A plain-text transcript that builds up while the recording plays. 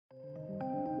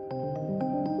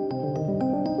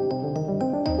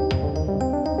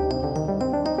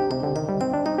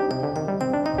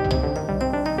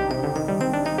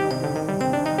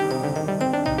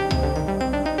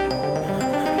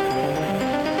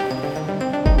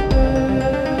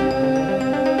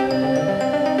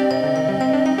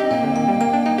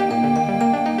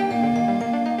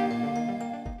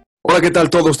Hola, ¿qué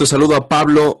tal todos? Te saluda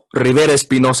Pablo Rivera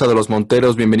Espinosa de Los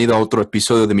Monteros. Bienvenido a otro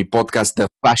episodio de mi podcast The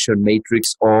Fashion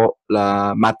Matrix o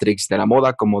la Matrix de la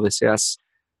moda, como deseas,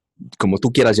 como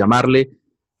tú quieras llamarle.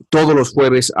 Todos los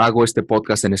jueves hago este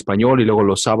podcast en español y luego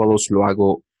los sábados lo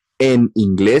hago en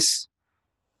inglés.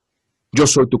 Yo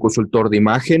soy tu consultor de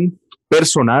imagen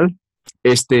personal.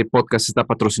 Este podcast está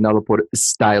patrocinado por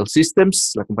Style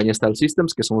Systems, la compañía Style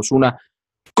Systems, que somos una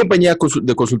compañía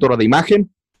de consultora de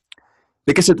imagen.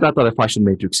 ¿De qué se trata The Fashion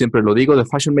Matrix? Siempre lo digo, The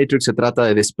Fashion Matrix se trata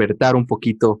de despertar un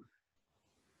poquito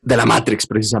de la Matrix,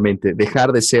 precisamente.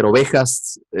 Dejar de ser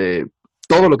ovejas,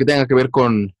 todo lo que tenga que ver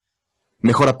con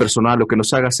mejora personal, lo que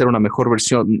nos haga ser una mejor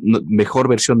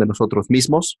versión de nosotros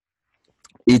mismos.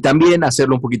 Y también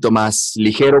hacerlo un poquito más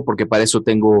ligero, porque para eso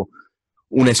tengo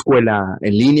una escuela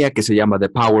en línea que se llama The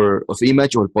Power of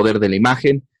Image o el poder de la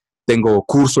imagen. Tengo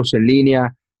cursos en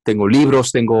línea, tengo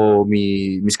libros, tengo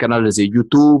mis canales de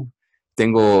YouTube.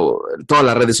 Tengo todas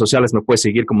las redes sociales, me puedes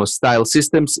seguir como Style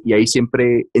Systems y ahí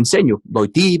siempre enseño, doy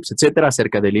tips, etcétera,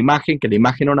 acerca de la imagen, que la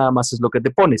imagen no nada más es lo que te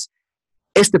pones.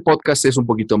 Este podcast es un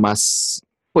poquito más,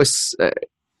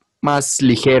 más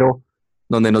ligero,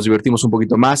 donde nos divertimos un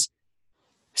poquito más.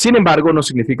 Sin embargo, no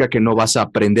significa que no vas a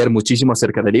aprender muchísimo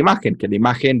acerca de la imagen, que la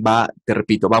imagen va, te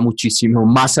repito, va muchísimo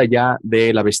más allá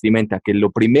de la vestimenta, que lo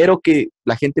primero que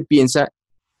la gente piensa.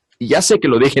 Y ya sé que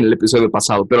lo dije en el episodio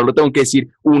pasado, pero lo tengo que decir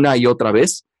una y otra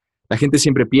vez. La gente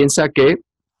siempre piensa que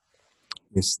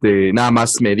nada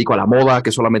más me dedico a la moda,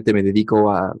 que solamente me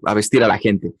dedico a vestir a la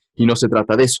gente. Y no se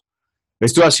trata de eso.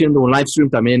 Estoy haciendo un live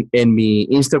stream también en mi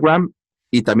Instagram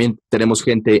y también tenemos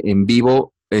gente en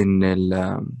vivo en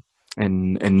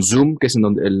Zoom, que es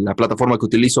la plataforma que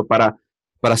utilizo para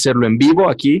hacerlo en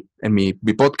vivo aquí en mi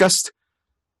podcast.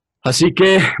 Así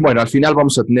que, bueno, al final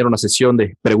vamos a tener una sesión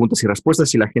de preguntas y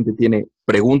respuestas si la gente tiene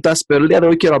preguntas, pero el día de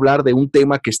hoy quiero hablar de un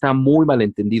tema que está muy mal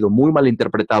entendido, muy mal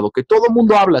interpretado, que todo el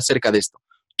mundo habla acerca de esto.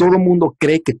 Todo el mundo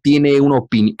cree que tiene una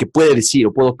opinión, que puede decir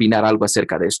o puede opinar algo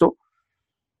acerca de esto,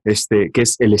 que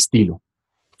es el estilo.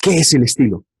 ¿Qué es el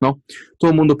estilo? ¿No?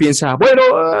 Todo el mundo piensa, bueno,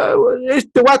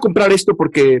 te voy a comprar esto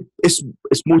porque es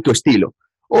muy tu estilo.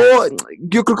 O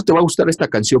yo creo que te va a gustar esta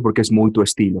canción porque es muy tu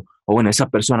estilo. O bueno, esa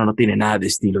persona no tiene nada de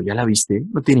estilo. ¿Ya la viste?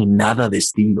 No tiene nada de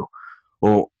estilo.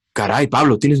 O caray,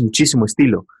 Pablo, tienes muchísimo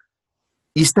estilo.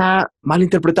 Y está mal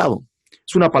interpretado.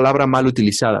 Es una palabra mal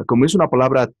utilizada. Como es una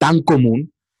palabra tan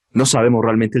común, no sabemos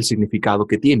realmente el significado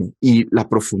que tiene y la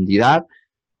profundidad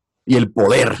y el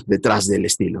poder detrás del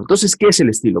estilo. Entonces, ¿qué es el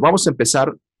estilo? Vamos a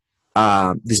empezar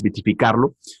a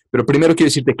desmitificarlo, pero primero quiero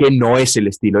decirte que no es el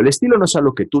estilo. El estilo no es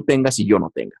algo que tú tengas y yo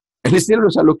no tenga. El estilo no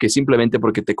es algo que simplemente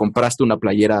porque te compraste una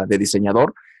playera de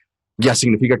diseñador ya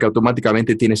significa que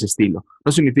automáticamente tienes estilo.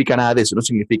 No significa nada de eso. No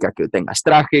significa que tengas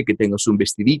traje, que tengas un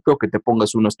vestidito, que te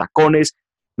pongas unos tacones.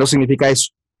 No significa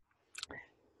eso.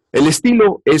 El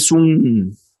estilo es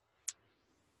una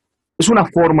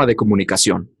forma de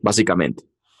comunicación, básicamente.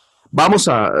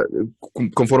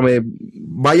 Conforme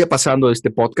vaya pasando este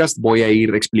podcast, voy a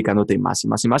ir explicándote más y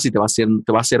más y más y te va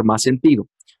a hacer más sentido.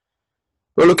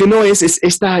 Pero lo que no es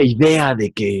esta idea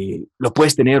de que lo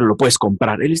puedes tener o lo puedes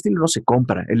comprar. El estilo no se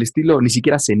compra, el estilo ni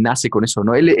siquiera se nace con eso,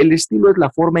 ¿no? El estilo es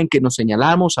la forma en que nos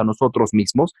señalamos a nosotros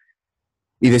mismos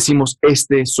y decimos,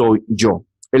 este soy yo.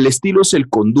 El estilo es el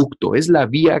conducto, es la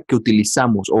vía que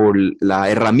utilizamos o la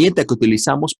herramienta que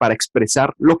utilizamos para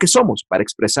expresar lo que somos, para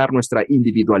expresar nuestra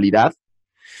individualidad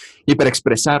y para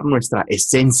expresar nuestra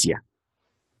esencia.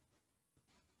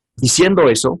 Diciendo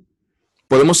eso,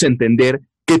 podemos entender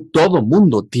que todo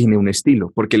mundo tiene un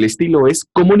estilo, porque el estilo es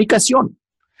comunicación.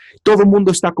 Todo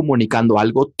mundo está comunicando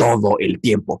algo todo el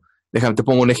tiempo. Déjame, te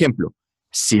pongo un ejemplo.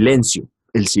 Silencio.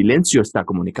 El silencio está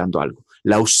comunicando algo.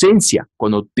 La ausencia,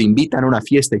 cuando te invitan a una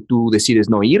fiesta y tú decides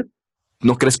no ir,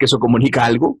 ¿no crees que eso comunica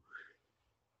algo?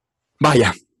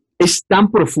 Vaya, es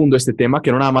tan profundo este tema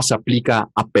que no nada más aplica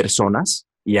a personas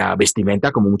y a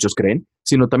vestimenta, como muchos creen,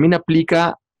 sino también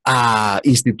aplica a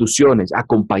instituciones, a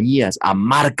compañías, a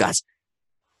marcas.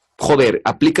 Joder,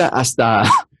 aplica hasta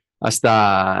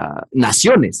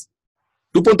naciones.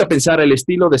 Tú ponte a pensar, el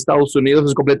estilo de Estados Unidos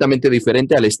es completamente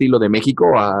diferente al estilo de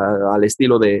México, al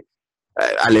estilo de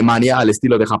Alemania, al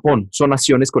estilo de Japón. Son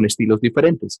naciones con estilos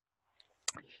diferentes.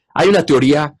 Hay una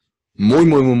teoría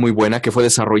muy buena que fue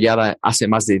desarrollada hace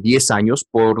más de 10 años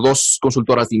por dos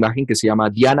consultoras de imagen que se llama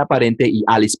Diana Parente y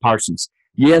Alice Parsons.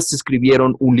 Y ellas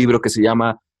escribieron un libro que se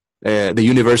llama The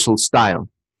Universal Style.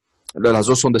 Las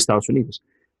dos son de Estados Unidos.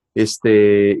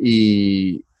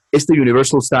 Y este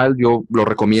Universal Style yo lo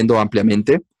recomiendo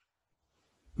ampliamente.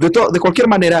 De cualquier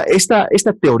manera, esta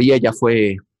teoría ya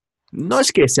fue, no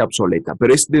es que sea obsoleta,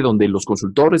 pero es de donde los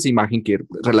consultores de imagen, que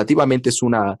relativamente es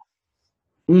una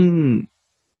un,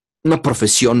 una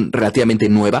profesión relativamente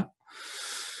nueva.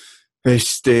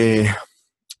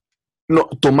 No,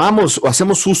 tomamos o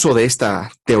hacemos uso de esta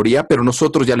teoría, pero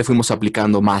nosotros ya le fuimos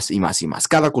aplicando más y más y más.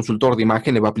 Cada consultor de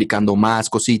imagen le va aplicando más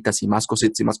cositas y más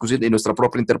cositas y más cositas y nuestra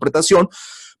propia interpretación,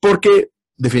 porque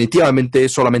definitivamente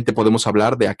solamente podemos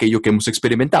hablar de aquello que hemos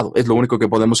experimentado. Es lo único que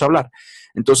podemos hablar.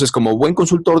 Entonces, como buen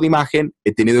consultor de imagen,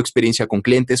 he tenido experiencia con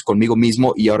clientes, conmigo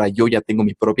mismo, y ahora yo ya tengo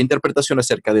mi propia interpretación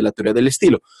acerca de la teoría del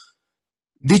estilo.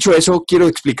 Dicho eso, quiero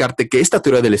explicarte que esta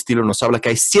teoría del estilo nos habla que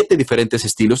hay 7 diferentes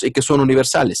estilos y que son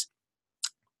universales.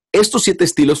 Estos 7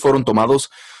 estilos fueron tomados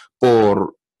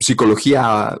por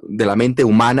psicología de la mente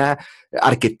humana,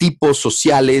 arquetipos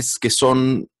sociales que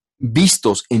son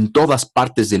vistos en todas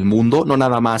partes del mundo, no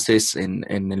nada más es en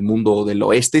el mundo del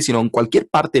oeste, sino en cualquier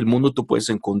parte del mundo tú puedes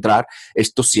encontrar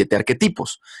estos 7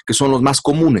 arquetipos, que son los más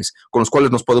comunes, con los cuales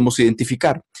nos podemos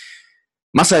identificar.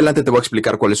 Más adelante te voy a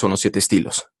explicar cuáles son los 7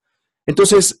 estilos.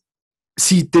 Entonces,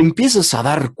 si te empiezas a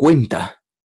dar cuenta,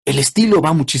 el estilo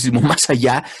va muchísimo más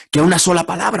allá que una sola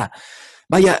palabra.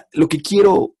 Vaya, lo que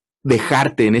quiero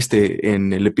dejarte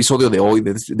en el episodio de hoy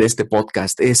de este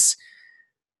podcast es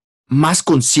más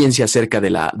conciencia acerca de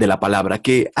la palabra,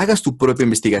 que hagas tu propia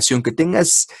investigación, que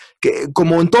tengas, que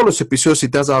como en todos los episodios, si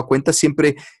te has dado cuenta,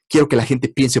 siempre quiero que la gente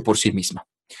piense por sí misma.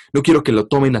 No quiero que lo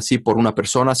tomen así por una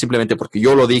persona, simplemente porque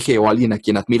yo lo dije o alguien a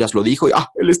quien admiras lo dijo. Y,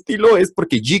 el estilo es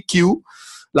porque GQ,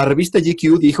 la revista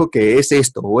GQ dijo que es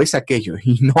esto o es aquello.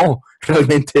 Y no,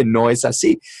 realmente no es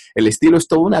así. El estilo es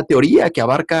toda una teoría que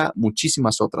abarca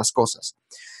muchísimas otras cosas.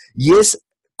 Y es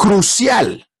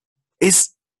crucial,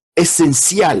 es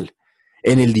esencial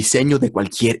en el diseño de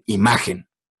cualquier imagen,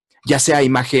 ya sea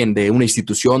imagen de una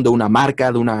institución, de una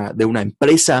marca, de una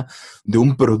empresa, de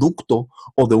un producto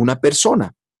o de una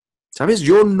persona. ¿Sabes?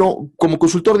 Yo no, como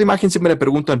consultor de imagen siempre me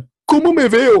preguntan, ¿cómo me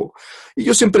veo? Y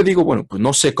yo siempre digo, bueno, pues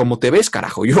no sé cómo te ves,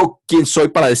 carajo. Yo, ¿quién soy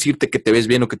para decirte que te ves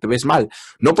bien o que te ves mal?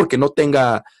 No porque no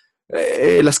tenga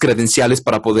las credenciales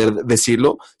para poder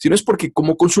decirlo, sino es porque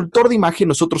como consultor de imagen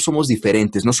nosotros somos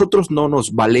diferentes. Nosotros no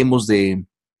nos valemos de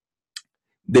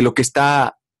lo que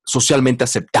está socialmente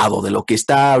aceptado, de lo que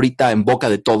está ahorita en boca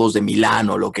de todos de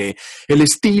Milano, lo que el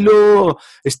estilo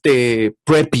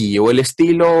preppy o el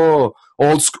estilo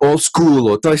old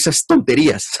school o todas esas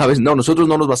tonterías, ¿sabes? No, nosotros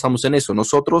no nos basamos en eso,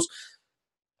 nosotros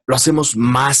lo hacemos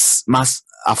más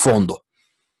a fondo.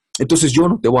 Entonces yo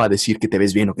no te voy a decir que te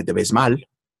ves bien o que te ves mal,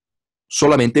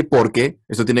 solamente porque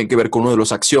esto tiene que ver con uno de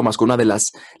los axiomas, con una de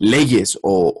las leyes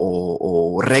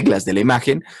o reglas de la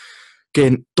imagen,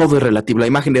 que todo es relativo, la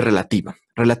imagen es relativa.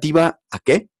 ¿Relativa a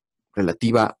qué?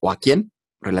 ¿Relativa o a quién?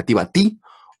 ¿Relativa a ti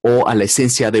o a la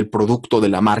esencia del producto, de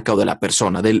la marca o de la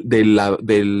persona,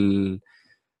 del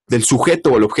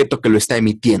sujeto o el objeto que lo está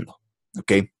emitiendo?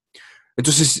 ¿Ok?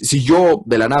 Entonces, si yo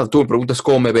de la nada tú me preguntas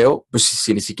cómo me veo, pues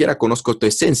si ni siquiera conozco tu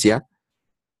esencia,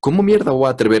 ¿cómo mierda voy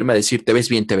a atreverme a decir te ves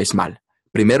bien, te ves mal?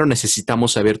 Primero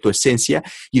necesitamos saber tu esencia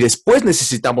y después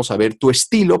necesitamos saber tu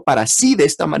estilo para así de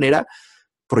esta manera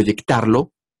proyectar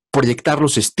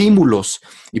los estímulos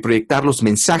y proyectar los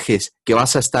mensajes que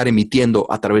vas a estar emitiendo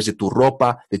a través de tu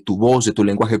ropa, de tu voz, de tu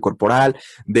lenguaje corporal,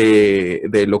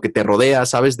 de lo que te rodea,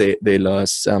 ¿sabes? De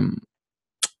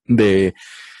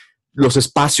los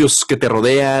espacios que te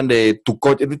rodean, de tu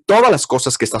coche, de todas las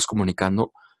cosas que estás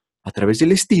comunicando. A través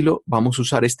del estilo vamos a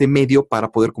usar este medio para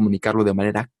poder comunicarlo de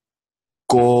manera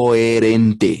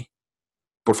coherente.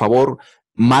 Por favor,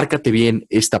 márcate bien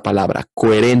esta palabra,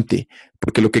 coherente,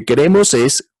 porque lo que queremos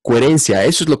es coherencia.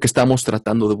 Eso es lo que estamos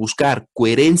tratando de buscar,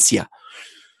 coherencia.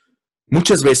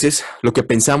 Muchas veces lo que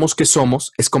pensamos que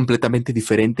somos es completamente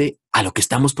diferente a lo que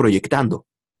estamos proyectando.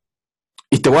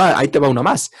 Y ahí te va una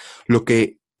más. Lo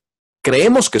que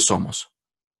creemos que somos,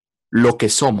 lo que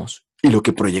somos y lo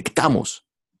que proyectamos,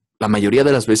 la mayoría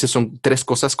de las veces son 3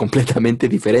 cosas completamente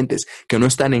diferentes, que no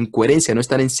están en coherencia, no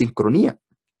están en sincronía.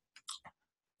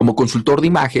 Como consultor de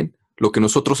imagen, lo que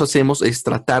nosotros hacemos es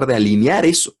tratar de alinear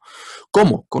eso.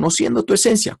 ¿Cómo? Conociendo tu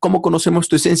esencia. ¿Cómo conocemos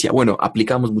tu esencia? Bueno,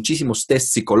 aplicamos muchísimos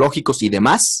tests psicológicos y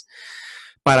demás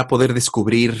para poder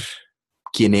descubrir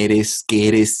quién eres,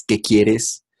 qué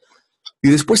quieres. Y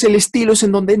después el estilo es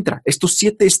en donde entra. Estos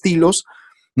 7 estilos,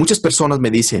 muchas personas me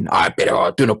dicen,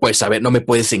 pero tú no puedes saber, no me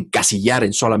puedes encasillar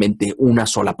en solamente una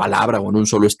sola palabra o en un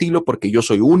solo estilo porque yo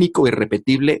soy único,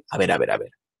 irrepetible. A ver.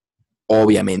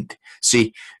 Obviamente,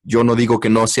 sí, yo no digo que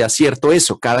no sea cierto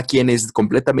eso, cada quien es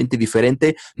completamente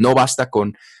diferente, no basta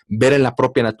con ver en la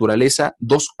propia naturaleza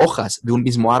 2 hojas de un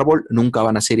mismo árbol, nunca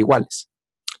van a ser iguales.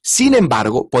 Sin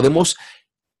embargo, podemos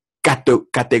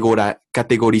categorizar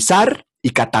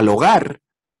y catalogar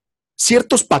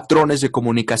ciertos patrones de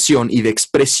comunicación y de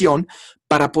expresión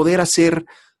para poder hacer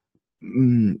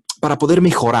para poder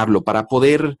mejorarlo, para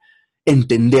poder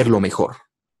entenderlo mejor.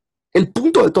 El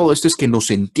punto de todo esto es que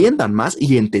nos entiendan más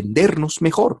y entendernos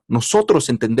mejor, nosotros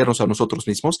entendernos a nosotros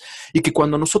mismos y que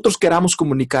cuando nosotros queramos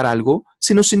comunicar algo,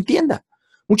 se nos entienda.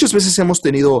 Muchas veces hemos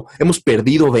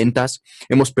perdido ventas,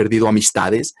 hemos perdido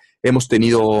amistades, hemos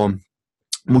tenido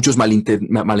muchos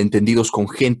malentendidos con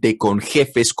gente, con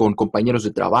jefes, con compañeros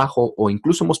de trabajo, o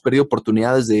incluso hemos perdido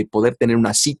oportunidades de poder tener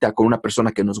una cita con una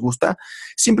persona que nos gusta,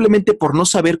 simplemente por no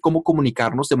saber cómo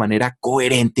comunicarnos de manera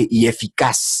coherente y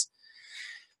eficaz.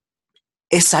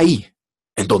 Es ahí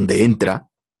en donde entra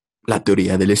la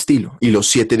teoría del estilo y los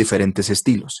 7 diferentes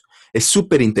estilos. Es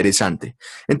súper interesante.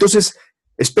 Entonces,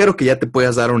 espero que ya te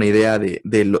puedas dar una idea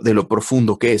de lo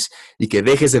profundo que es y que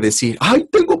dejes de decir, ay,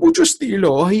 tengo mucho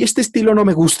estilo, ay, este estilo no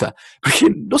me gusta.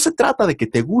 Porque no se trata de que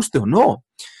te guste o no.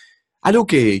 Algo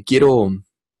que quiero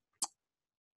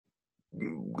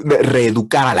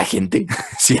reeducar a la gente,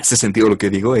 si hace sentido lo que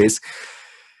digo, es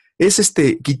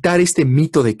quitar este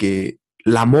mito de que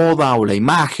la moda o la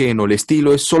imagen o el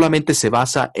estilo solamente se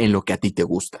basa en lo que a ti te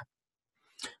gusta.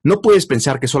 No puedes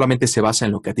pensar que solamente se basa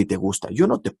en lo que a ti te gusta. Yo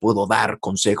no te puedo dar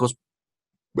consejos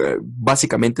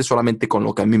básicamente solamente con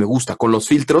lo que a mí me gusta, con los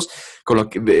filtros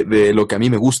de lo que a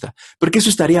mí me gusta. Porque eso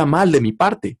estaría mal de mi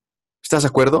parte. ¿Estás de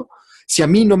acuerdo? Si a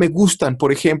mí no me gustan,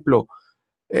 por ejemplo,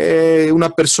 una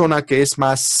persona que es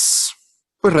más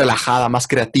pues, relajada, más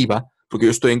creativa, porque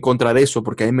yo estoy en contra de eso,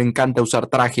 porque a mí me encanta usar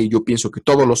traje y yo pienso que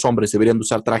todos los hombres deberían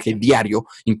usar traje diario,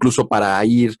 incluso para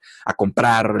ir a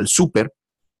comprar el súper,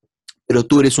 pero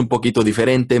tú eres un poquito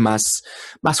diferente, más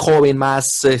joven,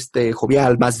 más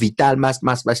jovial, más vital, más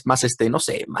no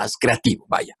sé, más creativo,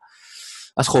 vaya,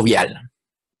 más jovial.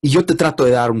 Y yo te trato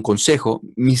de dar un consejo,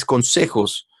 mis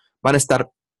consejos van a estar,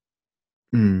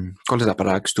 ¿cuál es la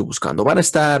palabra que estoy buscando? Van a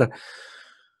estar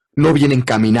no bien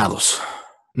encaminados.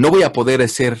 No te voy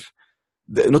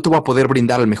a poder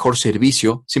brindar el mejor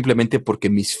servicio simplemente porque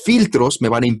mis filtros me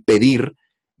van a impedir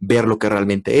ver lo que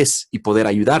realmente es y poder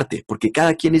ayudarte, porque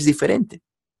cada quien es diferente.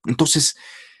 Entonces,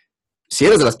 si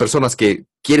eres de las personas que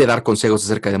quiere dar consejos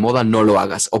acerca de moda, no lo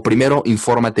hagas. O primero,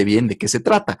 infórmate bien de qué se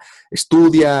trata.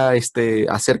 Estudia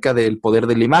acerca del poder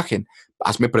de la imagen.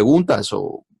 Hazme preguntas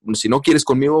o si no quieres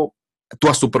conmigo, tú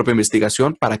haz tu propia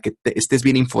investigación para que estés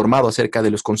bien informado acerca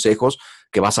de los consejos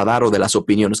que vas a dar o de las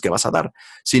opiniones que vas a dar.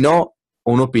 Si no,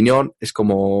 una opinión es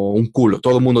como un culo.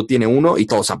 Todo el mundo tiene uno y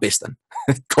todos apestan.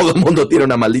 Todo el mundo tiene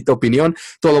una maldita opinión.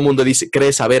 Todo el mundo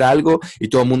cree saber algo y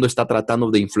todo el mundo está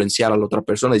tratando de influenciar a la otra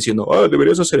persona diciendo,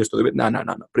 deberías hacer esto.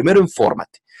 No. Primero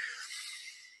infórmate.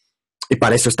 Y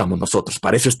para eso estamos nosotros.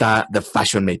 Para eso está The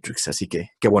Fashion Matrix. Así que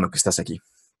qué bueno que estás aquí.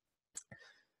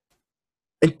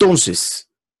 Entonces,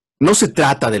 no se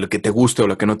trata de lo que te guste o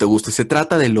lo que no te guste. Se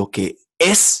trata de lo que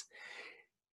es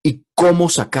y cómo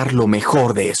sacar lo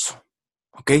mejor de eso.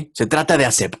 ¿Ok? Se trata de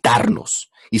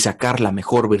aceptarnos y sacar la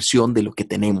mejor versión de lo que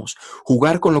tenemos.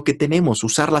 Jugar con lo que tenemos,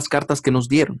 usar las cartas que nos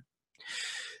dieron.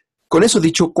 Con eso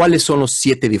dicho, ¿cuáles son los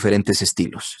 7 diferentes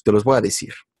estilos? Te los voy a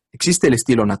decir. Existe el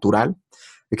estilo natural,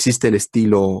 existe el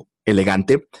estilo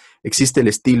elegante, existe el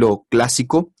estilo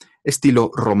clásico, estilo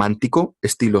romántico,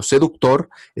 estilo seductor,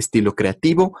 estilo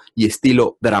creativo y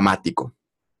estilo dramático.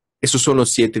 Esos son los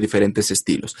 7 diferentes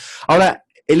estilos. Ahora,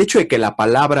 el hecho de que la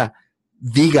palabra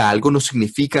diga algo no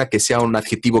significa que sea un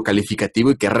adjetivo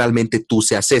calificativo y que realmente tú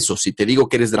seas eso. Si te digo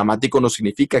que eres dramático, no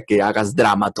significa que hagas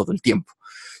drama todo el tiempo.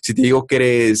 Si te digo que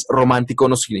eres romántico,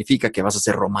 no significa que vas a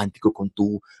ser romántico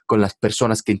con las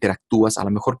personas que interactúas. A lo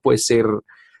mejor puedes ser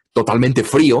totalmente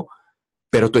frío,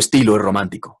 pero tu estilo es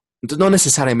romántico. Entonces, no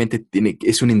necesariamente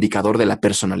es un indicador de la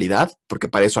personalidad, porque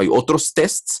para eso hay otros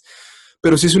tests,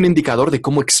 pero sí es un indicador de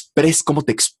cómo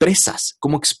te expresas,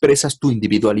 cómo expresas tu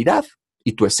individualidad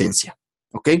y tu esencia.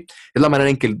 ¿Ok? Es la manera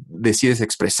en que decides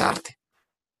expresarte.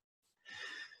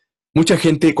 Mucha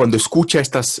gente cuando escucha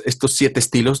estos 7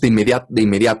 estilos, de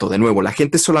inmediato, de nuevo, la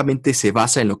gente solamente se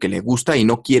basa en lo que le gusta y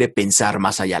no quiere pensar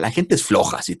más allá. La gente es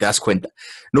floja, si te das cuenta.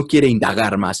 No quiere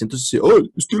indagar más. Entonces dice,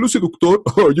 estilo seductor,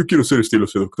 yo quiero ser estilo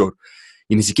seductor.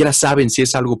 Y ni siquiera saben si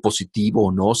es algo positivo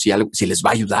o no, si les va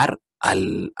a ayudar a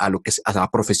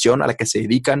la profesión a la que se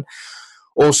dedican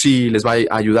o si les va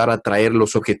a ayudar a traer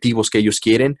los objetivos que ellos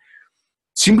quieren.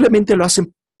 Simplemente lo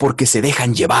hacen porque se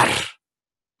dejan llevar.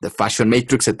 The Fashion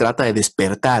Matrix se trata de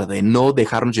despertar, de no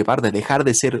dejarnos llevar, de dejar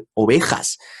de ser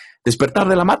ovejas. Despertar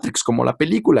de la Matrix, como la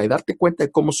película, y darte cuenta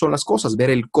de cómo son las cosas, ver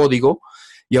el código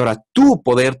y ahora tú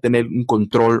poder tener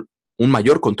un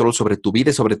mayor control sobre tu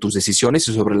vida, sobre tus decisiones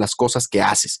y sobre las cosas que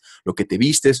haces, lo que te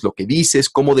vistes, lo que dices,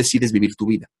 cómo decides vivir tu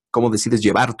vida, cómo decides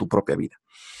llevar tu propia vida.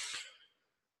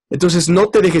 Entonces, no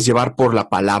te dejes llevar por la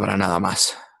palabra nada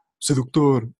más.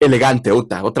 seductor, elegante,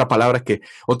 otra palabra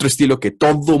otro estilo que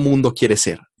todo mundo quiere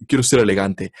ser. Quiero ser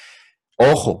elegante.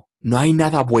 Ojo, no hay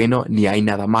nada bueno ni hay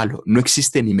nada malo. No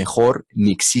existe ni mejor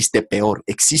ni existe peor.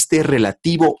 Existe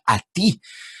relativo a ti.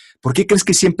 ¿Por qué crees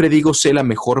que siempre digo sé la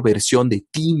mejor versión de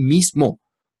ti mismo?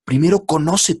 Primero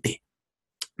conócete.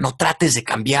 No trates de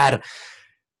cambiar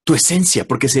tu esencia,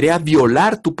 porque sería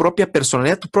violar tu propia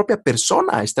personalidad, tu propia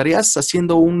persona. Estarías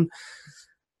haciendo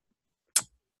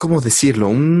 ¿cómo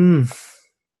decirlo?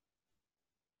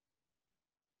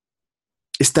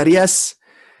 Estarías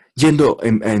yendo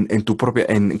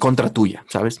en contra tuya,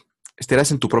 ¿sabes?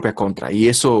 Estarías en tu propia contra y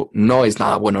eso no es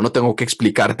nada bueno. No tengo que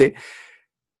explicarte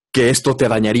que esto te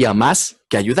dañaría más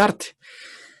que ayudarte.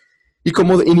 Y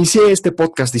como inicié este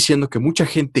podcast diciendo que mucha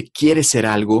gente quiere ser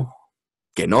algo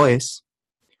que no es,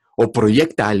 o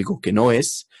proyecta algo que no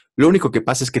es, lo único que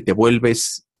pasa es que te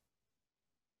vuelves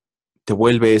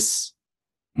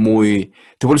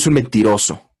un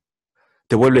mentiroso,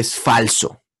 te vuelves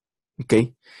falso, ¿ok?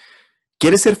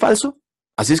 ¿Quieres ser falso?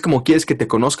 Así es como quieres que te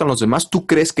conozcan los demás. ¿Tú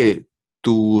crees que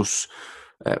tus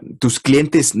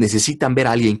clientes necesitan ver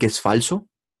a alguien que es falso?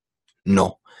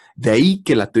 No. De ahí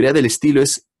que la teoría del estilo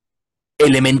es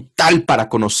elemental para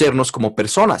conocernos como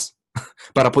personas,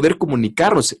 para poder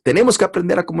comunicarnos. Tenemos que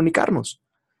aprender a comunicarnos.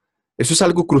 Eso es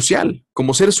algo crucial.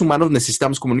 Como seres humanos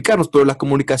necesitamos comunicarnos, pero la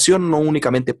comunicación no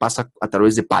únicamente pasa a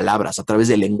través de palabras, a través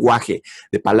del lenguaje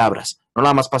de palabras. No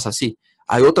nada más pasa así.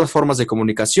 Hay otras formas de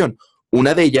comunicación.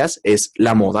 Una de ellas es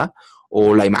la moda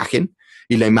o la imagen.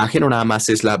 Y la imagen no nada más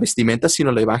es la vestimenta,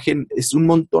 sino la imagen es un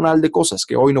montonal de cosas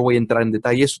que hoy no voy a entrar en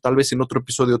detalle. Eso tal vez en otro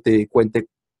episodio te cuente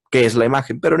qué es la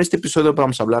imagen. Pero en este episodio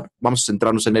vamos a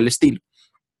centrarnos en el estilo.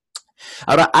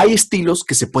 Ahora, hay estilos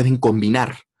que se pueden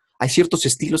combinar. Hay ciertos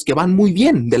estilos que van muy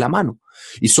bien de la mano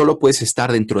y solo puedes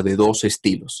estar dentro de dos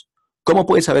estilos. ¿Cómo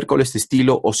puedes saber cuál es tu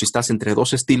estilo o si estás entre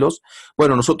dos estilos?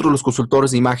 Bueno, nosotros los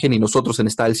consultores de imagen y nosotros en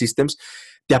Style Systems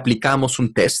te aplicamos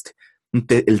un test,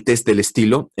 el test del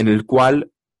estilo, en el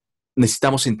cual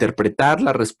necesitamos interpretar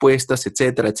las respuestas,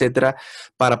 etcétera, etcétera,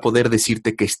 para poder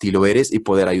decirte qué estilo eres y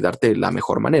poder ayudarte de la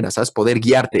mejor manera, ¿sabes? Poder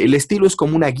guiarte. El estilo es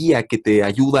como una guía que te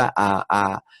ayuda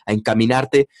a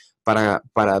encaminarte para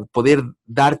poder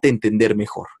darte a entender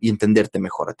mejor y entenderte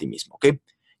mejor a ti mismo, ¿ok?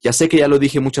 Ya sé que ya lo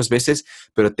dije muchas veces,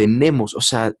 pero tenemos, o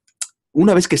sea,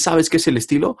 una vez que sabes qué es el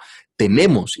estilo,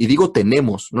 tenemos, y digo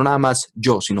tenemos, no nada más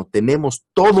yo, sino tenemos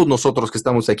todos nosotros que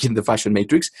estamos aquí en The Fashion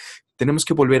Matrix, tenemos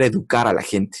que volver a educar a la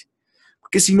gente.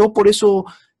 Porque si no, por eso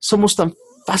somos tan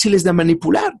fáciles de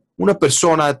manipular. Una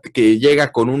persona que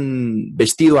llega con un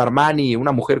vestido Armani,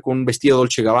 una mujer con un vestido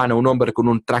Dolce Gabbana, un hombre con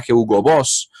un traje Hugo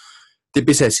Boss, te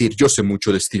empieza a decir, yo sé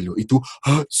mucho de estilo. Y tú,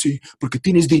 sí, porque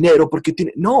tienes dinero, porque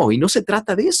tienes... No, y no se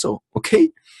trata de eso, ¿ok?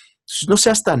 Entonces, no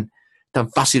seas tan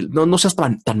fácil, no seas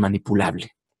tan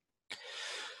manipulable.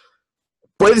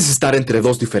 Puedes estar entre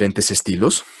dos diferentes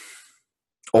estilos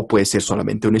o puede ser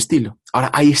solamente un estilo.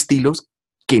 Ahora, hay estilos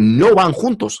que no van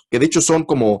juntos, que de hecho son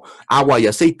como agua y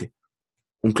aceite.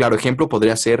 Un claro ejemplo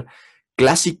podría ser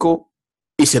clásico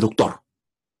y seductor.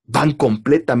 Van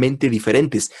completamente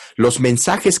diferentes. Los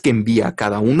mensajes que envía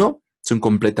cada uno son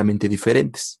completamente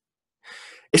diferentes.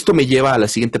 Esto me lleva a la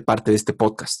siguiente parte de este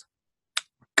podcast.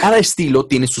 Cada estilo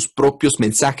tiene sus propios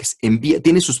mensajes,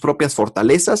 tiene sus propias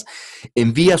fortalezas,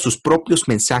 envía sus propios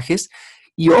mensajes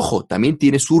y, ojo, también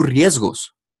tiene sus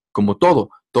riesgos. Como todo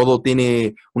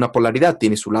tiene una polaridad,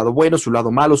 tiene su lado bueno, su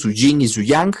lado malo, su yin y su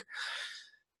yang.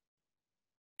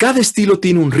 Cada estilo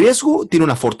tiene un riesgo, tiene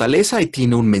una fortaleza y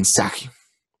tiene un mensaje.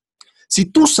 Si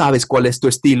tú sabes cuál es tu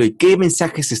estilo y qué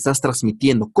mensajes estás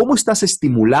transmitiendo, cómo estás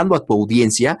estimulando a tu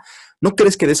audiencia, ¿no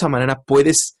crees que de esa manera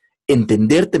puedes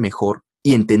entenderte mejor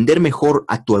y entender mejor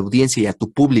a tu audiencia y a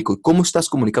tu público y cómo estás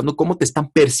comunicando, cómo te están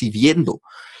percibiendo,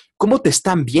 cómo te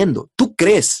están viendo? Tú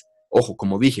crees, ojo,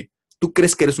 como dije, tú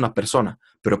crees que eres una persona,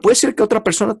 pero puede ser que otra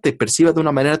persona te perciba de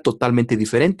una manera totalmente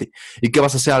diferente. ¿Y qué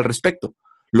vas a hacer al respecto?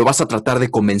 ¿Lo vas a tratar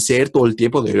de convencer todo el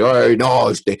tiempo de, ay, no,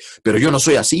 pero yo no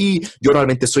soy así, yo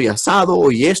realmente soy asado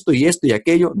y esto y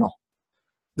aquello? No.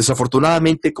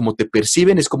 Desafortunadamente, como te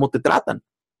perciben es como te tratan,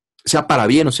 sea para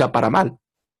bien o sea para mal.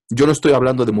 Yo no estoy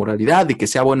hablando de moralidad, de que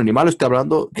sea bueno ni malo, estoy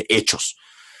hablando de hechos.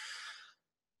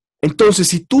 Entonces,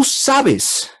 si tú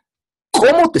sabes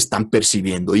cómo te están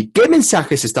percibiendo y qué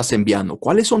mensajes estás enviando,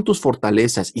 cuáles son tus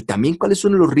fortalezas y también cuáles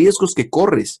son los riesgos que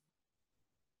corres,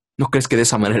 ¿no crees que de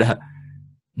esa manera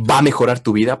va a mejorar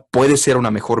tu vida? ¿Puedes ser una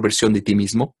mejor versión de ti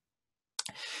mismo?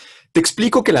 Te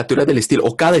explico que la teoría del estilo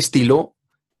o cada estilo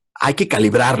hay que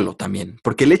calibrarlo también,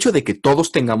 porque el hecho de que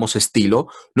todos tengamos estilo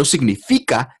no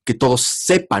significa que todos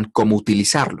sepan cómo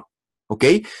utilizarlo, ¿ok?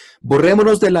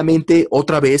 Borrémonos de la mente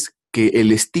otra vez que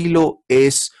el estilo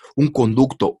es un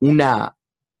conducto, una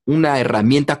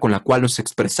herramienta con la cual nos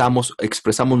expresamos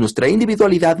nuestra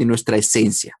individualidad y nuestra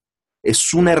esencia.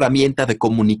 Es una herramienta de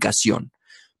comunicación.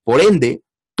 Por ende,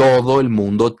 todo el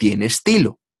mundo tiene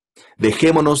estilo.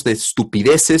 Dejémonos de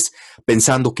estupideces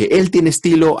pensando que él tiene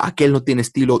estilo, aquel no tiene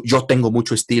estilo, yo tengo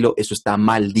mucho estilo. Eso está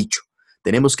mal dicho.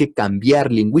 Tenemos que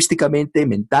cambiar lingüísticamente,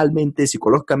 mentalmente,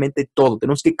 psicológicamente, todo.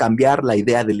 Tenemos que cambiar la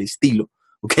idea del estilo.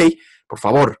 ¿Ok? Por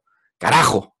favor,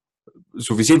 carajo.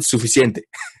 Suficiente.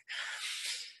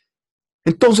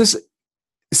 Entonces,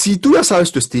 si tú ya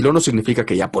sabes tu estilo, no significa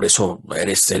que ya por eso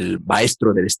eres el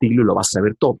maestro del estilo y lo vas a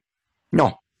saber todo.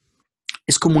 No.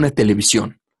 Es como una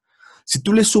televisión. Si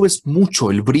tú le subes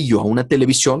mucho el brillo a una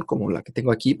televisión, como la que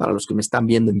tengo aquí, para los que me están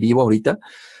viendo en vivo ahorita,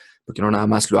 porque no nada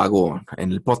más lo hago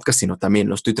en el podcast, sino también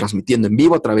lo estoy transmitiendo en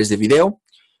vivo a través de video.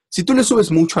 Si tú le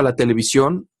subes mucho a la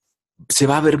televisión, se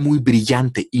va a ver muy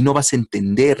brillante y no vas a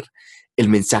entender el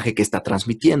mensaje que está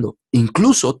transmitiendo.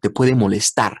 Incluso te puede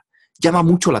molestar. Llama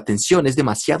mucho la atención, es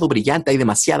demasiado brillante, hay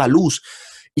demasiada luz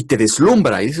y te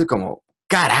deslumbra y dices como,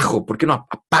 carajo, ¿por qué no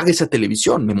apaga esa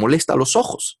televisión? Me molesta los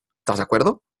ojos. ¿Estás de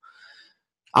acuerdo?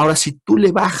 Ahora, si tú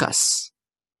le bajas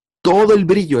todo el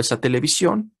brillo a esa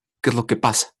televisión, ¿qué es lo que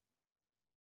pasa?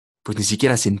 Pues ni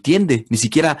siquiera se entiende, ni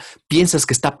siquiera piensas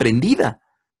que está prendida.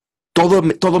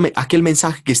 Aquel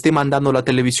mensaje que esté mandando la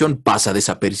televisión pasa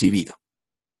desapercibido.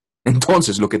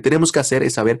 Entonces, lo que tenemos que hacer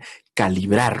es saber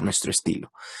calibrar nuestro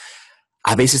estilo.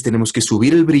 A veces tenemos que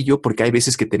subir el brillo porque hay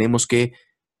veces que tenemos que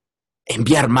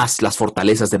enviar más las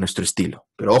fortalezas de nuestro estilo.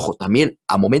 Pero ojo, también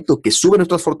a momento que suben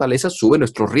nuestras fortalezas, suben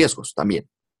nuestros riesgos también.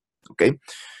 ¿Ok?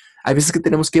 Hay veces que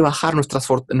tenemos que bajar nuestro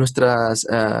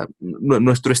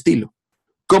estilo.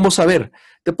 ¿Cómo saber?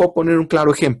 Te puedo poner un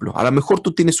claro ejemplo. A lo mejor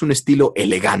tú tienes un estilo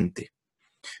elegante,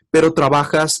 pero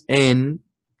trabajas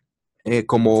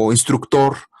como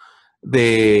instructor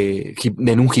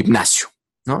en un gimnasio,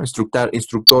 ¿no?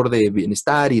 Instructor de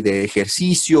bienestar y de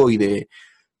ejercicio y de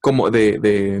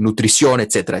nutrición,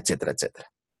 etcétera, etcétera,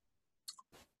 etcétera.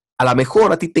 A lo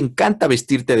mejor a ti te encanta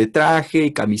vestirte de traje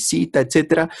y camisita,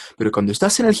 etcétera, pero cuando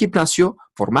estás en el gimnasio,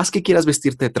 por más que quieras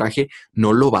vestirte de traje,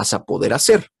 no lo vas a poder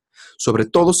hacer. Sobre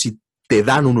todo si te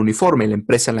dan un uniforme en la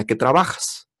empresa en la que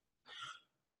trabajas.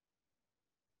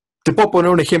 Te puedo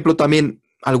poner un ejemplo también,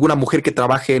 alguna mujer que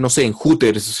trabaje, no sé, en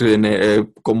Hooters,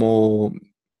 como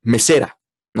mesera,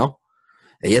 ¿no?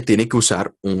 Ella tiene que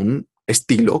usar un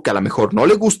estilo que a lo mejor no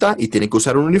le gusta y tiene que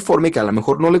usar un uniforme que a lo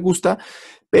mejor no le gusta,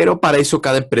 pero para eso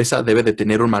cada empresa debe de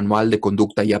tener un manual de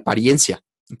conducta y apariencia,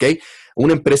 ¿ok?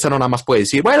 Una empresa no nada más puede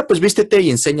decir, bueno, pues vístete y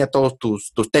enseña todos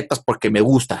tus tetas porque me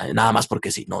gusta, nada más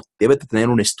porque sí. No, debe de tener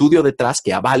un estudio detrás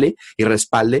que avale y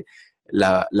respalde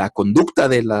la conducta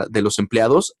de los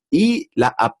empleados y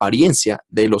la apariencia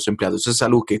de los empleados. Eso es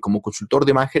algo que como consultor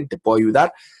de imagen te puedo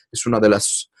ayudar. Es una de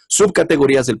las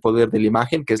subcategorías del poder de la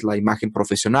imagen, que es la imagen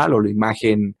profesional o la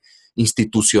imagen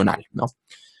institucional, ¿no?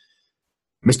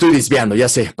 Me estoy desviando, ya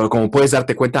sé, pero como puedes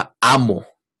darte cuenta, amo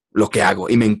lo que hago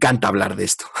y me encanta hablar de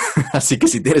esto. Así que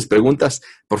si tienes preguntas,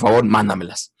 por favor,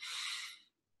 mándamelas.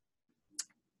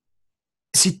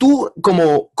 Si tú,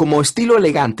 como estilo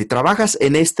elegante, trabajas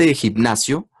en este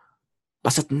gimnasio,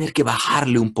 vas a tener que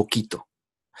bajarle un poquito.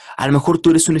 A lo mejor tú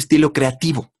eres un estilo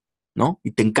creativo, ¿no?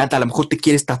 Y te encanta, a lo mejor te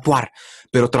quieres tatuar,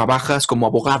 pero trabajas como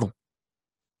abogado.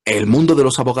 El mundo de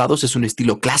los abogados es un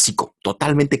estilo clásico,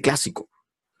 totalmente clásico.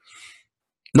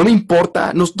 No me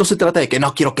importa, no se trata de que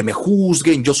no quiero que me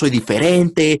juzguen, yo soy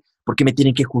diferente, ¿por qué me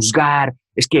tienen que juzgar?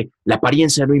 Es que la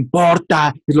apariencia no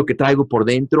importa, es lo que traigo por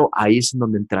dentro. Ahí es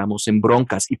donde entramos en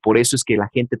broncas y por eso es que la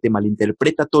gente te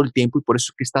malinterpreta todo el tiempo y por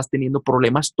eso es que estás teniendo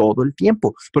problemas todo el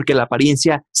tiempo, porque la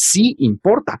apariencia sí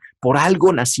importa. Por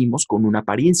algo nacimos con una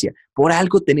apariencia, por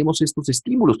algo tenemos estos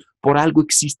estímulos, por algo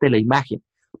existe la imagen.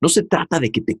 No se trata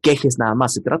de que te quejes nada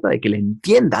más, se trata de que la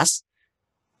entiendas.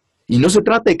 Y no se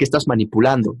trata de que estás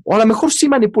manipulando, o a lo mejor sí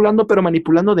manipulando, pero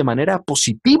manipulando de manera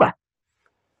positiva.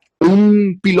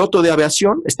 Un piloto de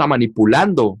aviación está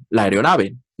manipulando la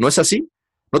aeronave, ¿no es así?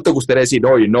 No te gustaría decir,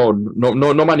 oye, no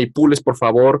manipules, por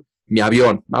favor, mi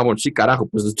avión. Ah, bueno, sí, carajo,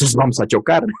 pues entonces vamos a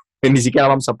chocar, ni siquiera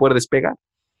vamos a poder despegar.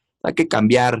 Hay que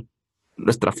cambiar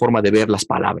nuestra forma de ver las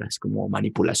palabras, como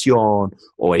manipulación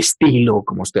o estilo,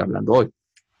 como estoy hablando hoy.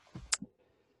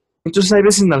 Entonces hay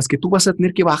veces en las que tú vas a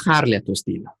tener que bajarle a tu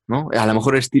estilo, ¿no? A lo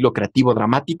mejor el estilo creativo,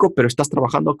 dramático, pero estás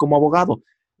trabajando como abogado.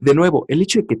 De nuevo, el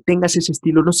hecho de que tengas ese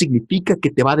estilo no significa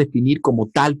que te va a definir como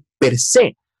tal per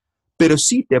se, pero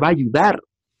sí te va a ayudar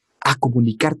a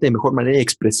comunicarte de mejor manera y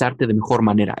expresarte de mejor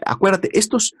manera. Acuérdate,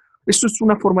 esto es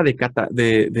una forma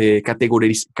de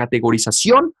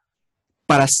categorización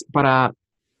para,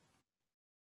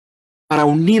 para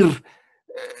unir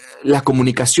la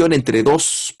comunicación entre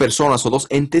dos personas o dos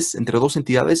entes, entre dos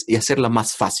entidades y hacerla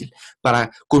más fácil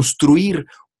para construir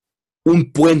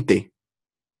un puente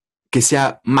que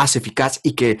sea más eficaz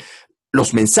y que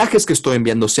los mensajes que estoy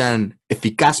enviando sean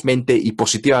eficazmente y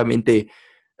positivamente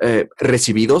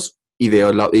recibidos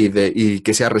y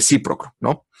que sea recíproco,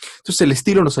 ¿no? Entonces el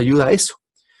estilo nos ayuda a eso.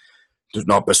 Entonces,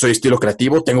 no, pues soy estilo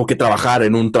creativo, tengo que trabajar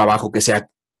en un trabajo que sea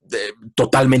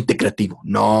totalmente creativo.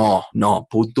 No, no,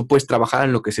 tú puedes trabajar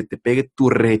en lo que se te pegue tu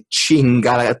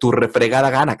rechingada, tu refregada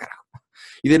gana, carajo.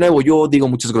 Y de nuevo, yo digo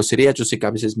muchas groserías, yo sé que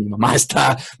a veces mi mamá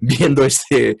está viendo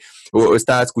o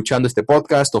está escuchando este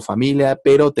podcast o familia,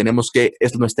 pero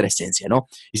es nuestra esencia, ¿no?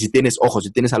 Y si tienes, ojo,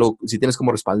 si tienes algo, si tienes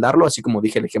cómo respaldarlo, así como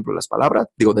dije el ejemplo de las palabras,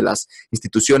 digo, de las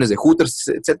instituciones de Hooters,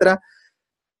 etcétera,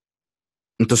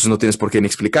 entonces no tienes por qué ni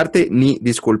explicarte ni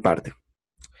disculparte.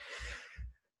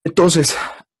 Entonces,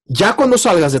 ya cuando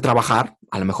salgas de trabajar,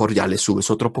 a lo mejor ya le subes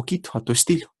otro poquito a tu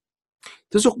estilo.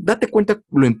 Entonces, date cuenta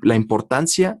la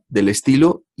importancia del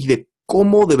estilo y de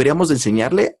cómo deberíamos de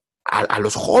enseñarle a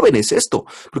los jóvenes esto,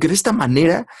 porque de esta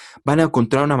manera van a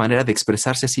encontrar una manera de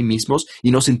expresarse a sí mismos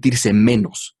y no sentirse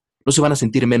menos. No se van a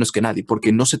sentir menos que nadie,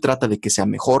 porque no se trata de que sea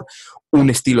mejor, un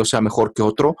estilo sea mejor que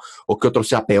otro o que otro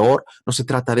sea peor. No se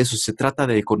trata de eso, se trata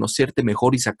de conocerte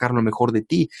mejor y sacar lo mejor de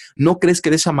ti. ¿No crees que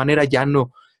de esa manera ya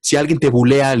no, si alguien te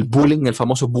bulea, el bullying, el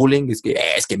famoso bullying, es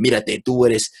que mírate, tú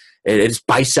eres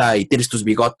paisa y tienes tus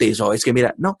bigotes, o es que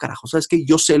mira, no, carajo, sabes que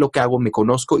yo sé lo que hago, me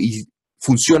conozco y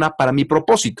funciona para mi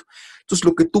propósito. Entonces,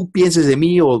 lo que tú pienses de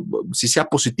mí, o si sea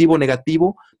positivo o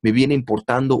negativo, me viene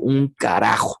importando un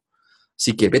carajo.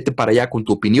 Así que vete para allá con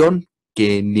tu opinión,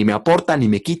 que ni me aporta ni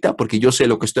me quita, porque yo sé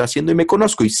lo que estoy haciendo y me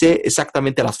conozco y sé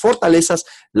exactamente las fortalezas,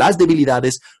 las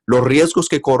debilidades, los riesgos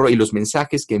que corro y los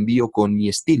mensajes que envío con mi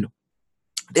estilo.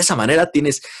 De esa manera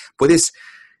puedes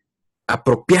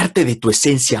apropiarte de tu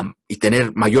esencia y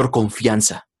tener mayor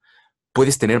confianza.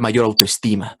 Puedes tener mayor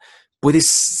autoestima. Puedes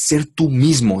ser tú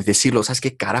mismo y decirlo, ¿sabes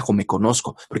qué carajo? Me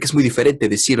conozco. Porque es muy diferente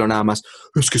decirlo nada más,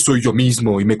 es que soy yo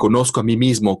mismo y me conozco a mí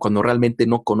mismo, cuando realmente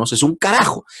no conoces un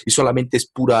carajo y solamente es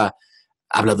pura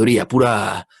habladuría,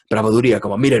 pura bravaduría,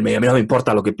 como mírenme, a mí no me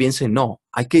importa lo que piensen. No,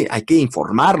 hay que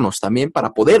informarnos también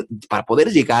para poder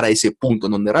llegar a ese punto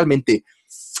en donde realmente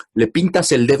le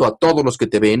pintas el dedo a todos los que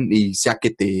te ven y sea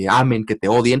que te amen, que te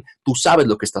odien, tú sabes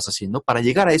lo que estás haciendo. Para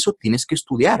llegar a eso tienes que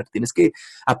estudiar, tienes que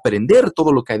aprender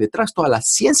todo lo que hay detrás, toda la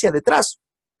ciencia detrás,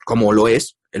 como lo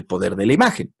es el poder de la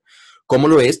imagen, como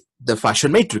lo es The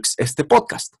Fashion Matrix, este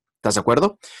podcast. ¿Estás de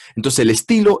acuerdo? Entonces el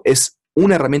estilo es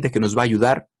una herramienta que nos va a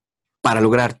ayudar para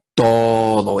lograr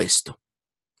todo esto.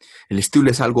 El estilo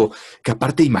es algo que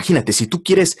aparte, imagínate, si tú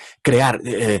quieres crear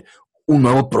un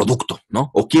nuevo producto,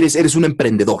 ¿no? O eres un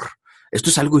emprendedor. Esto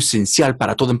es algo esencial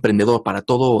para todo emprendedor, para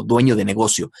todo dueño de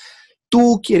negocio.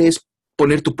 Tú quieres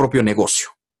poner tu propio negocio.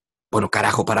 Bueno,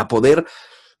 carajo, para poder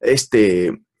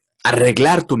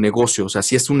arreglar tu negocio, o sea,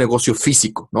 si es un negocio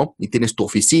físico, ¿no? Y tienes tu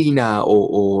oficina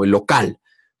o el local,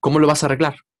 ¿cómo lo vas a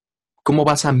arreglar? ¿Cómo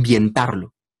vas a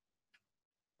ambientarlo?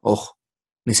 Ojo,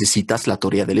 necesitas la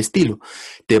teoría del estilo.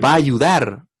 Te va a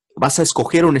ayudar, vas a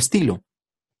escoger un estilo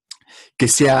que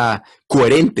sea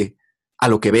coherente a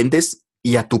lo que vendes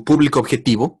y a tu público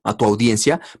objetivo, a tu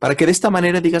audiencia, para que de esta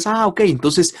manera digas, ok,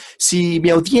 entonces si mi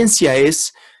audiencia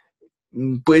es,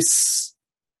 pues,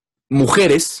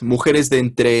 mujeres de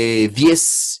entre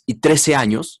 10 y 13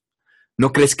 años,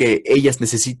 ¿no crees que ellas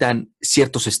necesitan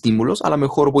ciertos estímulos? A lo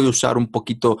mejor voy a usar un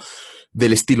poquito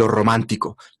del estilo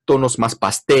romántico, tonos más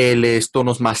pasteles,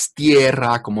 tonos más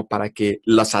tierra, como para que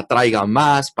las atraiga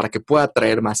más, para que pueda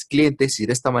atraer más clientes y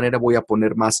de esta manera voy a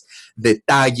poner más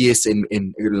detalles en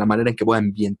la manera en que voy a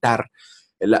ambientar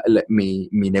mi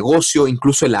negocio,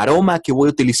 incluso el aroma que voy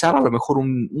a utilizar, a lo mejor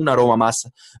un aroma más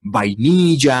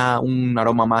vainilla, un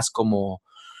aroma más como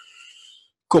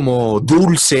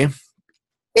dulce.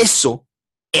 Eso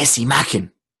es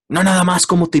imagen, no nada más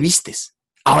cómo te vistes.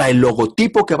 Ahora, el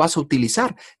logotipo que vas a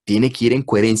utilizar tiene que ir en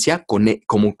coherencia con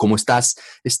cómo estás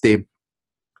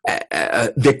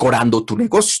decorando tu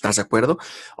negocio, ¿estás de acuerdo?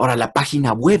 Ahora, la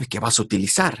página web que vas a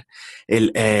utilizar,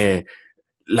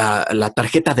 la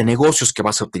tarjeta de negocios que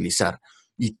vas a utilizar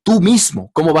y tú mismo,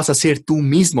 cómo vas a ser tú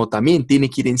mismo también tiene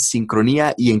que ir en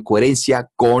sincronía y en coherencia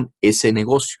con ese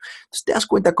negocio. Entonces, te das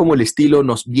cuenta cómo el estilo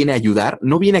nos viene a ayudar,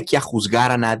 no viene aquí a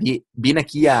juzgar a nadie, viene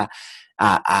aquí a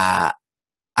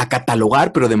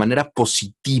catalogar, pero de manera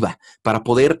positiva, para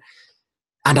poder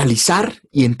analizar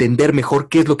y entender mejor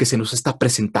qué es lo que se nos está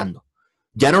presentando.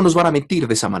 Ya no nos van a mentir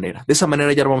de esa manera. De esa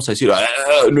manera ya no vamos a decir,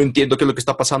 no entiendo qué es lo que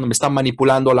está pasando, me están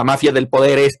manipulando, la mafia del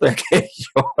poder, esto y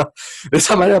aquello. De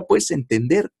esa manera puedes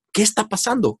entender ¿Qué está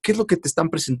pasando? ¿Qué es lo que te están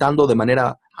presentando de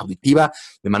manera auditiva,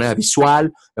 de manera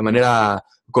visual, de manera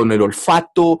con el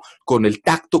olfato, con el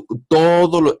tacto,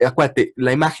 todo lo, acuérdate,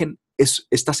 la imagen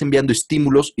estás enviando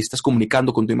estímulos y estás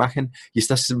comunicando con tu imagen y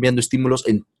estás enviando estímulos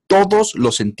en todos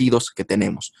los sentidos que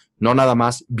tenemos, no nada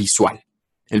más visual.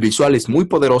 El visual es muy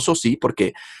poderoso, sí,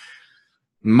 porque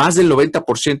más del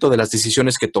 90% de las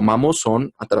decisiones que tomamos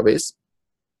son a través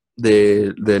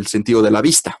del sentido de la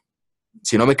vista.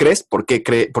 Si no me crees, ¿por qué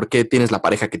tienes la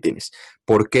pareja que tienes?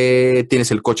 ¿Por qué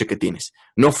tienes el coche que tienes?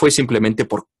 No fue simplemente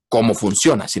por cómo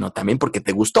funciona, sino también porque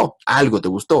te gustó, algo te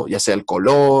gustó, ya sea el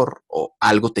color o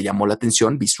algo te llamó la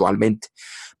atención visualmente.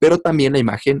 Pero también la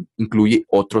imagen incluye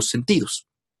otros sentidos.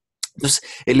 Entonces,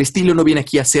 el estilo no viene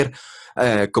aquí a ser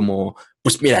como,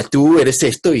 pues mira, tú eres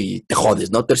esto y te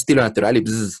jodes, ¿no? Tu estilo natural y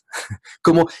bzz.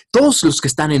 Como todos los que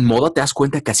están en moda, te das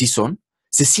cuenta que así son,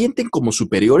 se sienten como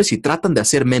superiores y tratan de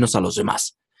hacer menos a los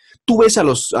demás. Tú ves a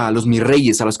los mis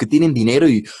reyes, a los que tienen dinero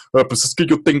y, pues es que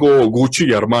yo tengo Gucci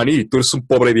y Armani y tú eres un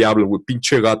pobre diablo, güey,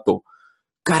 pinche gato.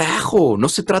 Carajo, no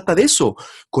se trata de eso.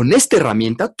 Con esta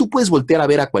herramienta tú puedes voltear a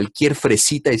ver a cualquier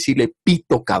fresita y decirle,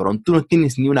 pito cabrón, tú no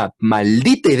tienes ni una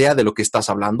maldita idea de lo que estás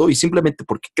hablando y simplemente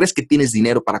porque crees que tienes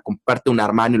dinero para comprarte un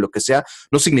Armani o lo que sea,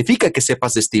 no significa que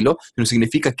sepas de estilo, sino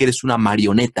significa que eres una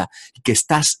marioneta y que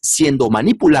estás siendo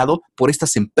manipulado por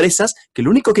estas empresas que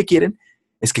lo único que quieren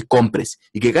es que compres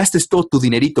y que gastes todo tu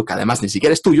dinerito, que además ni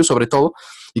siquiera es tuyo sobre todo,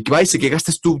 y que vayas y que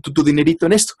gastes tu dinerito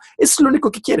en esto. Eso es lo único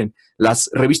que quieren. Las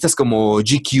revistas como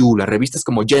GQ, las revistas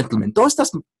como Gentleman, todas estas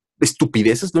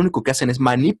estupideces lo único que hacen es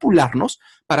manipularnos.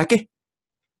 ¿Para qué?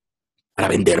 Para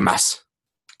vender más.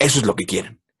 Eso es lo que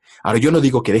quieren. Ahora, yo no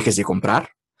digo que dejes de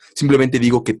comprar, simplemente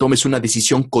digo que tomes una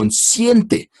decisión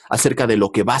consciente acerca de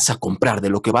lo que vas a comprar, de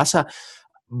lo que vas a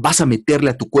meterle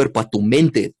a tu cuerpo, a tu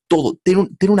mente, todo.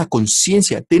 Ten una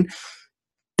conciencia, ten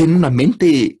una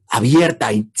mente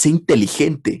abierta y sé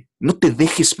inteligente. No te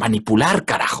dejes manipular,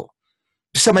 carajo.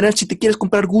 De esa manera, si te quieres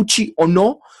comprar Gucci o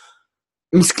no,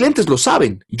 mis clientes lo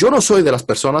saben. Yo no soy de las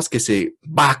personas que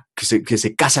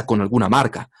se casa con alguna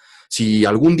marca. Si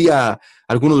algún día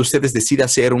alguno de ustedes decide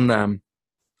hacer una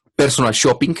personal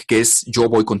shopping, que es yo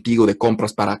voy contigo de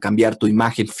compras para cambiar tu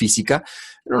imagen física,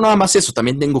 pero nada más eso,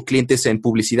 también tengo clientes en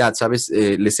publicidad, ¿sabes?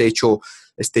 Les he hecho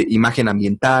imagen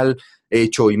ambiental, he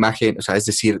hecho imagen, o sea, es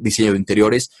decir, diseño de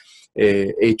interiores,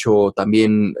 he hecho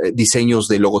también diseños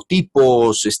de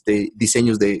logotipos,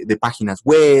 diseños de páginas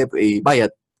web, y vaya,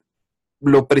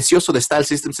 lo precioso de Style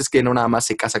Systems es que no nada más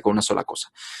se casa con una sola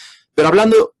cosa. Pero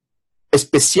hablando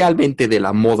especialmente de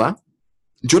la moda,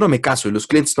 yo no me caso y los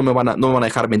clientes no me van a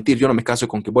dejar mentir. Yo no me caso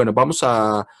con que, bueno, vamos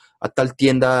a tal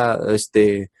tienda,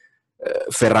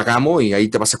 Ferragamo y ahí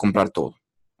te vas a comprar todo.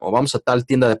 O vamos a tal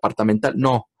tienda departamental.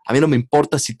 No, a mí no me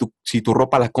importa si tu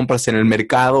ropa la compras en el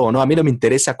mercado o no. A mí no me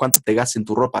interesa cuánto te gastes en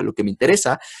tu ropa. Lo que me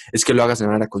interesa es que lo hagas de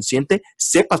manera consciente,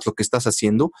 sepas lo que estás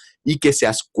haciendo y que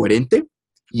seas coherente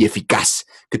y eficaz.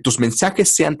 Que tus mensajes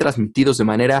sean transmitidos de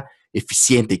manera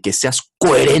eficiente y que seas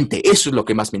coherente. Eso es lo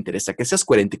que más me interesa, que seas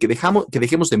coherente, que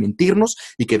dejemos de mentirnos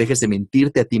y que dejes de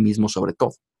mentirte a ti mismo sobre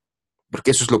todo.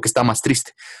 Porque eso es lo que está más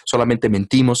triste. Solamente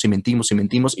mentimos y mentimos y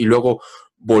mentimos y luego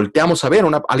volteamos a ver,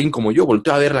 alguien como yo,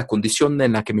 volteo a ver la condición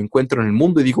en la que me encuentro en el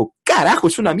mundo y digo, carajo,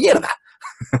 es una mierda.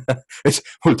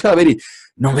 Volteo a ver y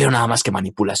no veo nada más que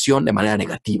manipulación de manera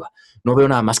negativa. No veo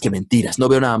nada más que mentiras. No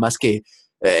veo nada más que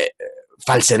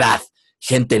falsedad.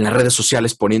 Gente en las redes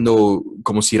sociales poniendo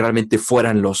como si realmente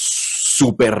fueran los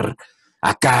súper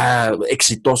acá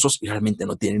exitosos y realmente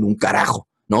no tienen un carajo,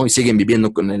 ¿no? Y siguen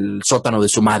viviendo con el sótano de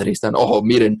su madre. Están,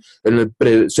 miren,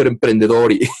 ser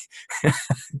emprendedor y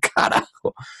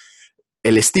carajo.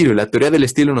 El estilo, la teoría del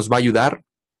estilo nos va a ayudar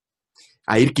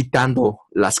a ir quitando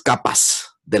las capas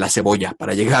de la cebolla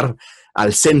para llegar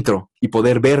al centro y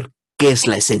poder ver qué es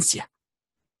la esencia.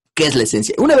 ¿Qué es la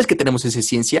esencia? Una vez que tenemos esa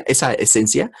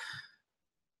esencia,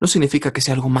 no significa que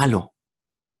sea algo malo.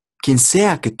 Quien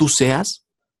sea que tú seas,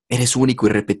 eres único,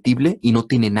 irrepetible y no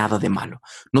tiene nada de malo.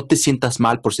 No te sientas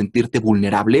mal por sentirte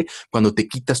vulnerable cuando te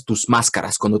quitas tus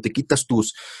máscaras, cuando te quitas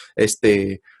tus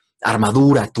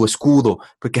armadura, tu escudo,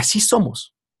 porque así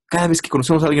somos. Cada vez que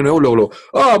conocemos a alguien nuevo, luego,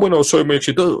 bueno, soy muy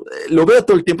exitoso. Lo veo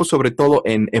todo el tiempo, sobre todo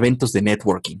en eventos de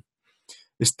networking.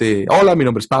 Hola, mi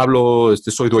nombre es Pablo,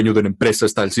 soy dueño de una empresa,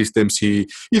 Style Systems, y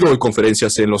doy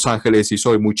conferencias en Los Ángeles y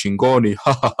soy muy chingón y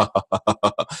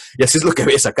y así es lo que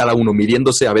ves a cada uno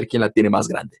midiéndose a ver quién la tiene más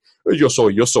grande. Yo,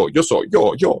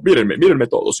 mírenme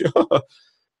todos.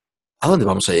 ¿A dónde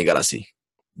vamos a llegar así?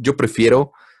 Yo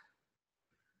prefiero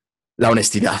la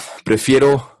honestidad,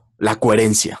 prefiero la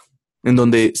coherencia, en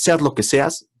donde seas lo que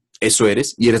seas, eso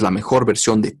eres y eres la mejor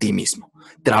versión de ti mismo.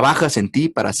 Trabajas en ti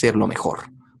para ser lo mejor.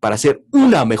 para ser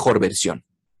una mejor versión.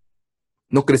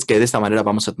 ¿No crees que de esta manera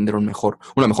vamos a tener una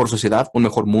mejor sociedad, un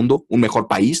mejor mundo, un mejor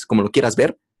país, como lo quieras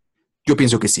ver? Yo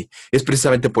pienso que sí. Es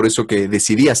precisamente por eso que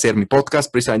decidí hacer mi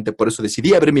podcast, precisamente por eso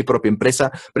decidí abrir mi propia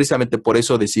empresa, precisamente por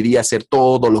eso decidí hacer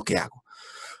todo lo que hago.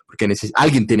 Porque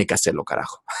alguien tiene que hacerlo,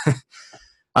 carajo.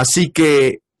 Así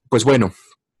que, pues bueno,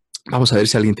 vamos a ver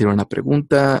si alguien tiene una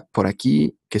pregunta por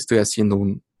aquí, que estoy haciendo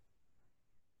un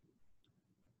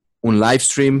live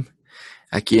stream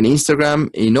aquí en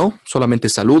Instagram. Y no, solamente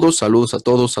saludos a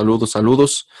todos,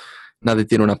 saludos. Nadie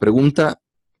tiene una pregunta.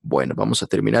 Bueno, vamos a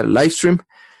terminar el live stream.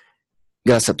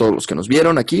 Gracias a todos los que nos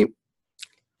vieron aquí.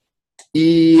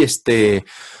 Y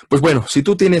pues bueno, si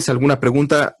tú tienes alguna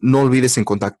pregunta, no olvides en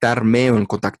contactarme o en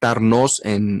contactarnos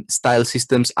en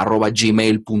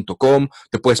stylesystems@gmail.com.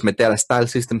 Te puedes meter a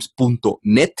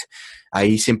stylesystems.net.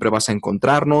 Ahí siempre vas a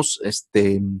encontrarnos.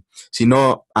 Si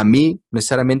no a mí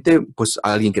necesariamente, pues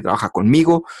a alguien que trabaja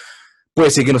conmigo.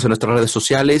 Puedes seguirnos en nuestras redes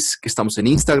sociales, que estamos en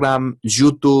Instagram,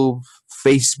 YouTube,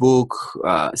 Facebook,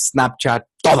 Snapchat,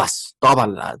 todas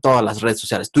las redes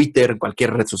sociales, Twitter,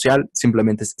 cualquier red social,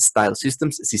 simplemente es Style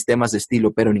Systems, sistemas de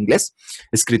estilo, pero en inglés,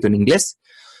 escrito en inglés,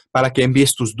 para que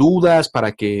envíes tus dudas,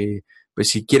 para que, pues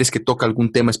si quieres que toque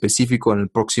algún tema específico en el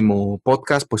próximo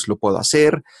podcast, pues lo puedo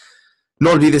hacer.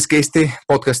 No olvides que este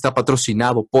podcast está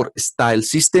patrocinado por Style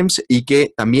Systems y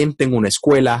que también tengo una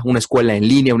escuela en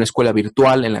línea, una escuela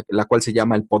virtual en la cual se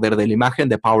llama El Poder de la Imagen,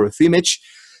 The Power of Image.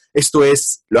 Esto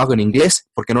lo hago en inglés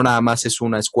porque no nada más es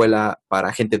una escuela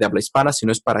para gente de habla hispana,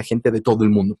 sino es para gente de todo el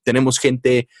mundo. Tenemos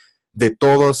gente de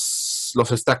todos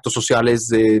los extractos sociales,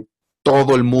 de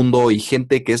todo el mundo y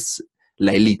gente que es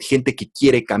la elite, gente que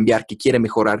quiere cambiar, que quiere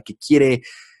mejorar, que quiere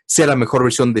ser la mejor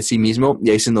versión de sí mismo, y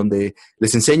ahí es en donde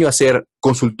les enseño a ser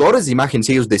consultores de imagen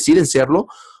si ellos deciden serlo,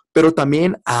 pero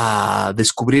también a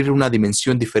descubrir una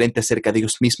dimensión diferente acerca de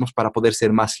ellos mismos para poder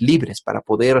ser más libres, para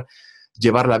poder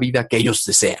llevar la vida que ellos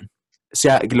desean, o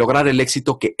sea, lograr el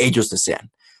éxito que ellos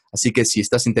desean. Así que si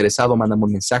estás interesado, mándame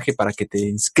un mensaje para que te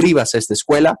inscribas a esta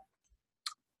escuela.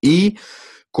 Y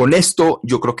con esto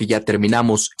yo creo que ya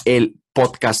terminamos el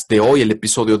podcast de hoy, el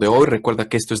episodio de hoy. Recuerda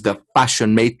que esto es The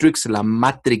Fashion Matrix, la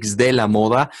Matrix de la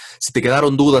moda. Si te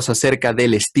quedaron dudas acerca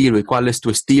del estilo y cuál es tu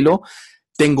estilo,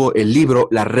 tengo el libro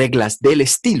Las reglas del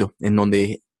estilo, en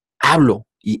donde hablo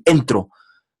y entro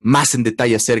más en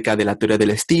detalle acerca de la teoría del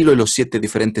estilo y los 7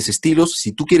 diferentes estilos.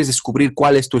 Si tú quieres descubrir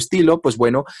cuál es tu estilo, pues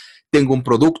bueno, tengo un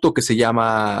producto que se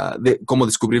llama Cómo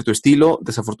descubrir tu estilo.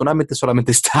 Desafortunadamente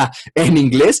solamente está en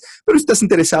inglés, pero si estás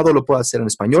interesado lo puedo hacer en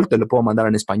español. Te lo puedo mandar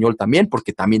en español también,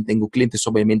 porque también tengo clientes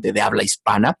obviamente de habla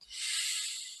hispana.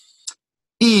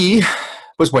 Y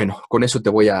pues bueno, con eso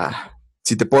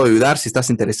si te puedo ayudar, si estás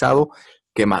interesado,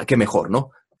 qué mejor, ¿no?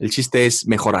 El chiste es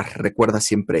mejorar, recuerda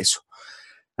siempre eso.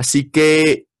 Así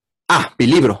que, mi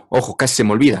libro, ojo, casi se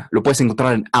me olvida, lo puedes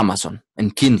encontrar en Amazon, en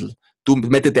Kindle. Tú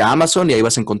métete a Amazon y ahí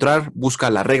vas a encontrar, busca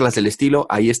las reglas del estilo,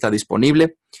 ahí está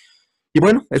disponible. Y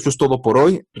bueno, eso es todo por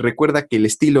hoy. Recuerda que el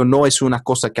estilo no es una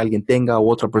cosa que alguien tenga o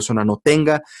otra persona no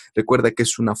tenga. Recuerda que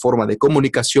es una forma de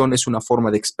comunicación, es una forma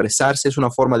de expresarse, es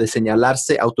una forma de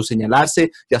señalarse,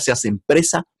 autoseñalarse, ya seas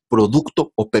empresa,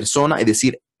 producto o persona, y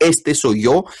decir, este soy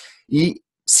yo. Y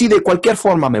si de cualquier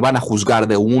forma me van a juzgar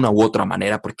de una u otra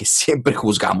manera, porque siempre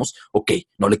juzgamos, ok,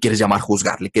 no le quieres llamar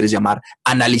juzgar, le quieres llamar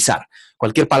analizar,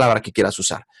 cualquier palabra que quieras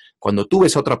usar. Cuando tú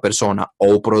ves a otra persona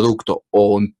o producto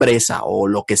o empresa o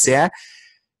lo que sea,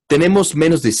 tenemos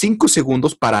menos de 5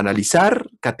 segundos para analizar,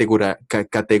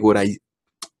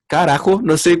 carajo,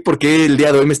 no sé por qué el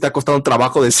día de hoy me está costando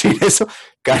trabajo decir eso,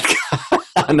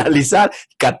 analizar,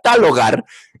 catalogar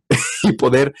y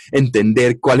poder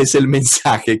entender cuál es el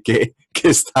mensaje que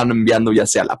están enviando, ya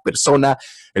sea la persona,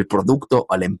 el producto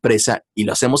o la empresa, y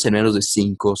lo hacemos en menos de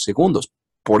 5 segundos.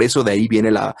 Por eso de ahí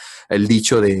viene el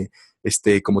dicho de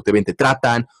como te ven, te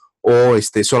tratan, o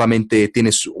solamente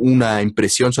tienes una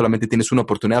impresión, solamente tienes una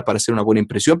oportunidad para hacer una buena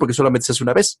impresión, porque solamente se hace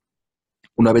una vez.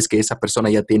 Una vez que esa persona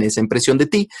ya tiene esa impresión de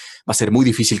ti, va a ser muy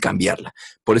difícil cambiarla.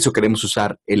 Por eso queremos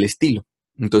usar el estilo.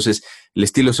 Entonces, el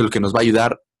estilo es el que nos va a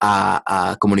ayudar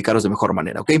a comunicarnos de mejor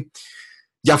manera, ¿ok?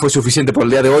 Ya fue suficiente por el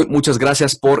día de hoy. Muchas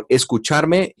gracias por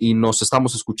escucharme y nos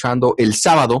estamos escuchando el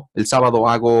sábado. El sábado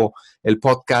hago el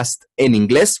podcast en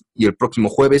inglés y el próximo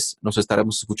jueves nos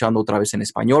estaremos escuchando otra vez en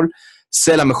español.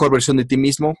 Sé la mejor versión de ti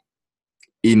mismo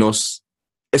y nos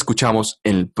escuchamos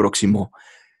en el próximo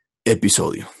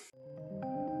episodio.